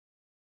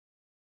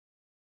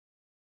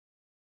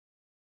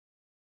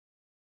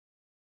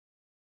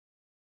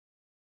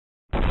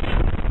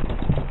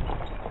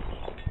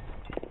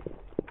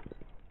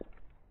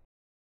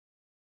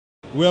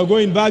We are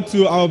going back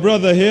to our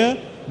brother here,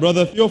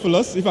 Brother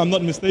Theophilus, if I'm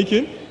not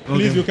mistaken.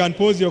 Please, Okay. you can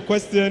pose your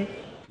question.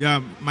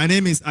 Yeah, my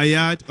name is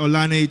Ayat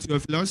Olane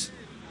Theophilus.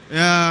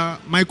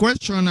 My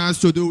question has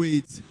to do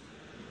with,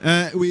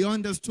 we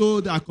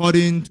understood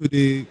according to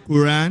the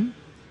Quran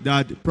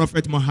that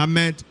Prophet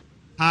Muhammad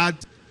had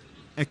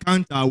a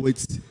encounter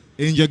with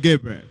Angel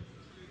Gabriel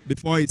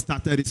before he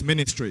started his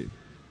ministry.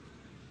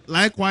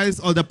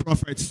 Likewise, other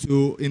prophets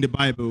too in the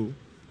Bible.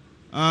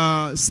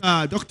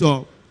 Sir,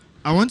 doctor,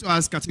 I want to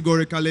ask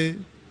categorically,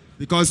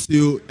 because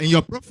you, in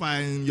your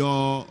profile, in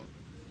your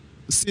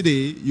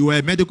city, you were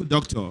a medical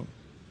doctor,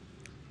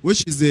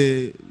 which is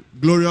a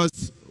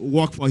glorious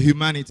work for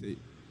humanity.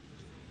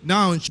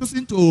 Now,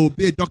 choosing to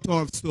be a doctor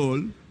of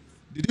soul,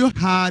 did you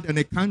had an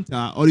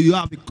encounter, or you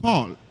have a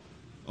call,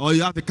 or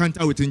you have a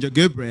encounter with Angel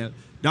Gabriel?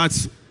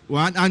 That's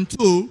one. And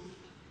two,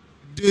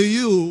 do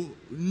you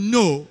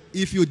know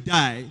if you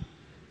die,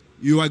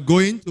 you are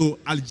going to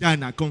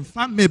Al-Jannah,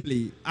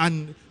 confirmably,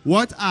 and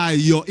what are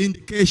your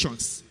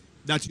indications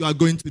that you are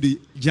going to the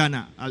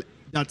Jannah?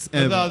 That's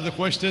the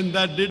question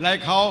that did,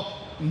 like how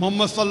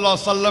Muhammad Sallallahu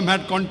Alaihi Wasallam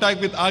had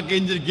contact with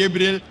Archangel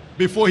Gabriel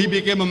before he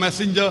became a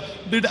messenger.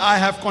 Did I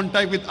have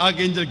contact with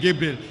Archangel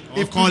Gabriel?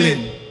 Or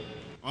calling,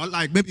 or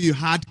like maybe you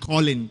had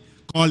calling,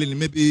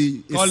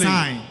 maybe a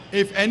sign.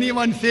 If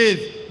anyone says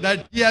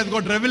that he has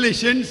got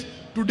revelations,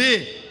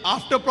 today,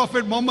 after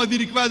Prophet Muhammad, he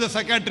requires a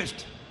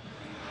psychiatrist.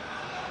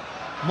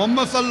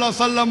 Muhammad Sallallahu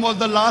Alaihi Wasallam was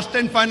the last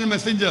and final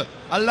messenger.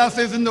 Allah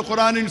says in the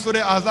Quran in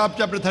Surah Ahzab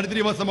chapter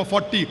 33 verse number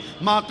 40,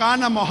 Ma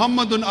kana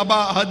Muhammadun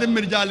aba ahadim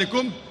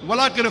mirjalikum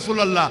walaki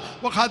Rasulallah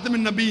wa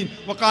khatamin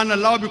nabiyyin wa kana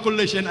Allah bi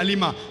kulli shay'in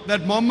alima.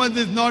 That Muhammad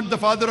is not the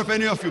father of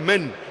any of you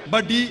men,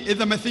 but he is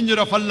the messenger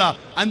of Allah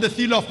and the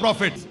seal of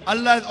prophets.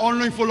 Allah is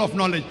all-knowing, full of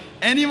knowledge.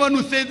 Anyone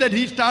who says that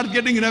he starts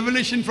getting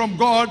revelation from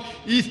God,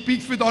 he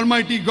speaks with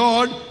Almighty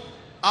God,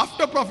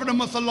 after Prophet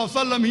Muhammad Sallallahu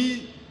Alaihi Wasallam,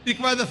 he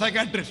requires a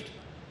psychiatrist.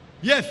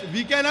 Yes,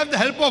 we can have the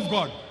help of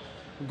God.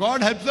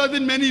 God helps us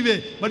in many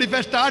ways. But if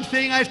I start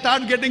saying I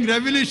start getting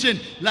revelation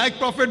like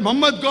Prophet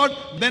Muhammad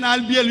got, then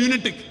I'll be a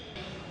lunatic.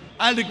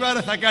 I'll require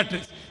a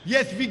psychiatrist.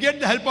 Yes, we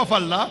get the help of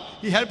Allah.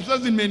 He helps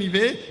us in many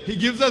ways. He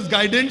gives us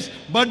guidance,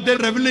 but the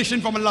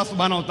revelation from Allah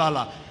subhanahu wa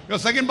ta'ala. Your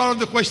second part of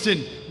the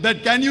question,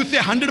 that can you say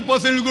 100%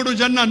 will go to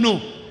Jannah? No.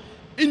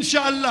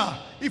 Inshallah,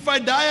 if I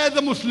die as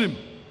a Muslim,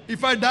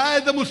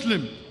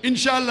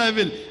 inshallah I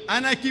will.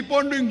 And I keep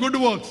on doing good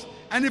works.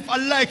 And if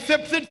Allah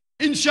accepts it,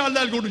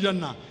 inshallah I'll go to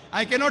Jannah.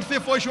 I cannot say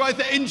for sure, I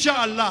say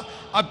inshallah.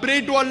 I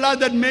pray to Allah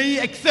that may He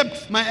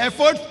accept my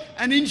efforts,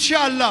 and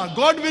inshallah,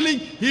 God willing,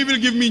 He will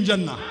give me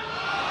Jannah.